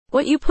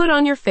What you put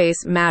on your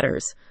face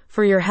matters,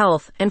 for your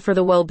health and for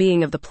the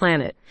well-being of the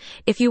planet.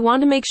 If you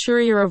want to make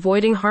sure you're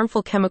avoiding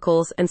harmful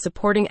chemicals and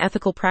supporting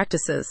ethical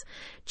practices,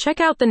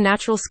 check out the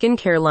natural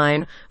skincare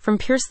line from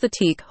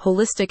Piercethetique,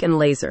 Holistic and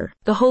Laser.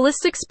 The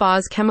Holistic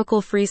Spa's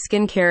chemical-free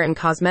skincare and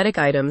cosmetic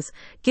items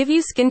give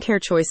you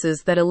skincare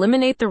choices that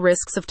eliminate the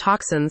risks of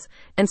toxins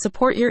and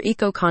support your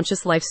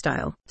eco-conscious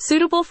lifestyle.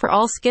 Suitable for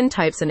all skin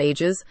types and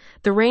ages,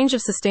 the range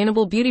of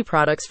sustainable beauty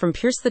products from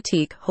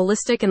Piercethetique,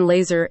 Holistic and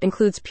Laser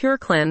includes Pure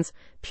Cleanse,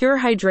 Pure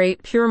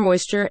Hydrate, Pure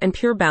Moisture, and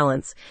Pure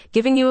Balance,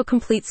 giving you a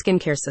complete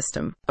skincare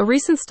system. A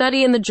recent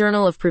study in the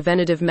Journal of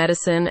Preventative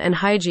Medicine and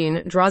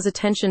Hygiene draws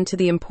attention to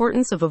the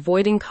importance of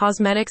avoiding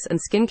cosmetics and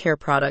skincare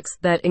products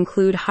that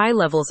include high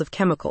levels of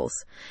chemicals,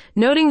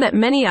 noting that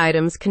many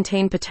items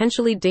contain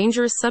potentially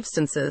dangerous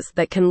substances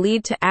that can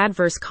lead to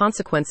adverse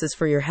consequences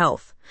for your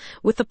health.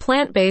 With the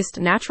plant-based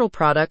natural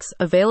products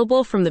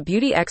available from the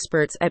beauty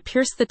experts at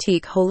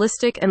Piercethetique,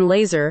 Holistic and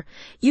Laser,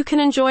 you can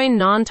enjoy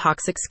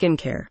non-toxic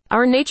skincare.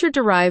 Our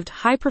nature-derived,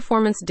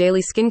 high-performance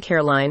daily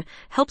skincare line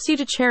helps you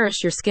to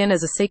cherish your skin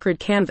as a sacred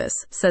canvas,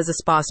 says a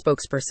spa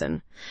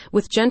spokesperson.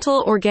 With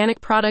gentle, organic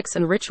products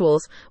and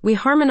rituals, we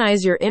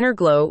harmonize your inner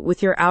glow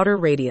with your outer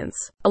radiance.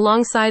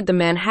 Alongside the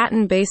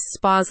Manhattan-based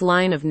Spa's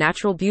line of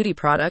natural beauty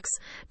products,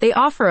 they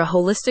offer a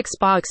holistic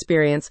spa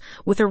experience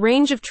with a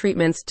range of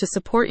treatments to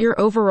support your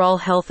overall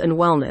health and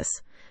wellness,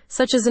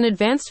 such as an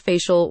advanced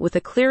facial with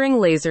a clearing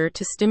laser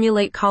to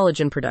stimulate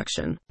collagen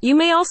production. You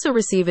may also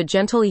receive a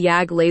gentle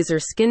YAG laser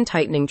skin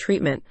tightening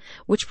treatment,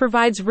 which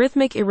provides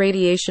rhythmic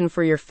irradiation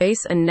for your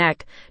face and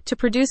neck to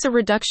produce a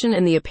reduction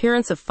in the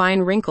appearance of fine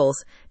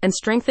wrinkles and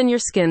strengthen your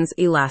skin's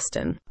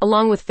elastin.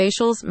 Along with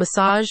facials,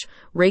 massage,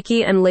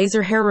 Reiki, and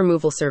laser hair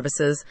removal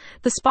services,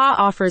 the spa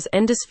offers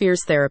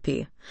Endospheres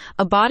Therapy,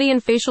 a body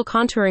and facial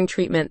contouring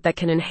treatment that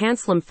can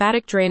enhance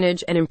lymphatic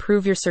drainage and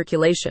improve your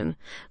circulation,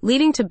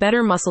 leading to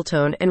better muscle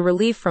tone and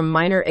relief from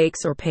minor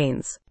aches or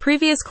pains.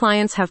 Previous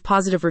clients have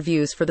positive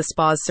reviews for the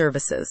spa's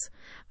services.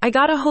 I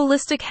got a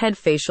holistic head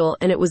facial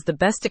and it was the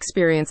best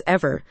experience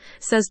ever,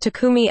 says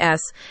Takumi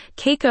S.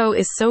 Keiko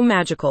is so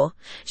magical.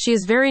 She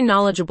is very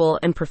knowledgeable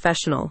and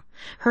professional.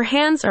 Her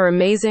hands are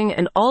amazing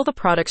and all the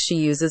products she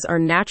uses are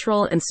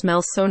natural and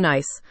smell so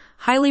nice.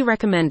 Highly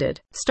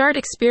recommended. Start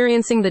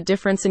experiencing the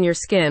difference in your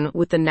skin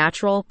with the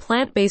natural,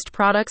 plant-based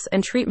products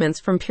and treatments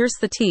from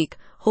Piercethetique,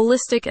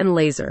 Holistic and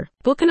Laser.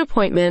 Book an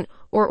appointment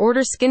or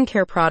order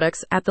skincare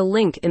products at the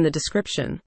link in the description.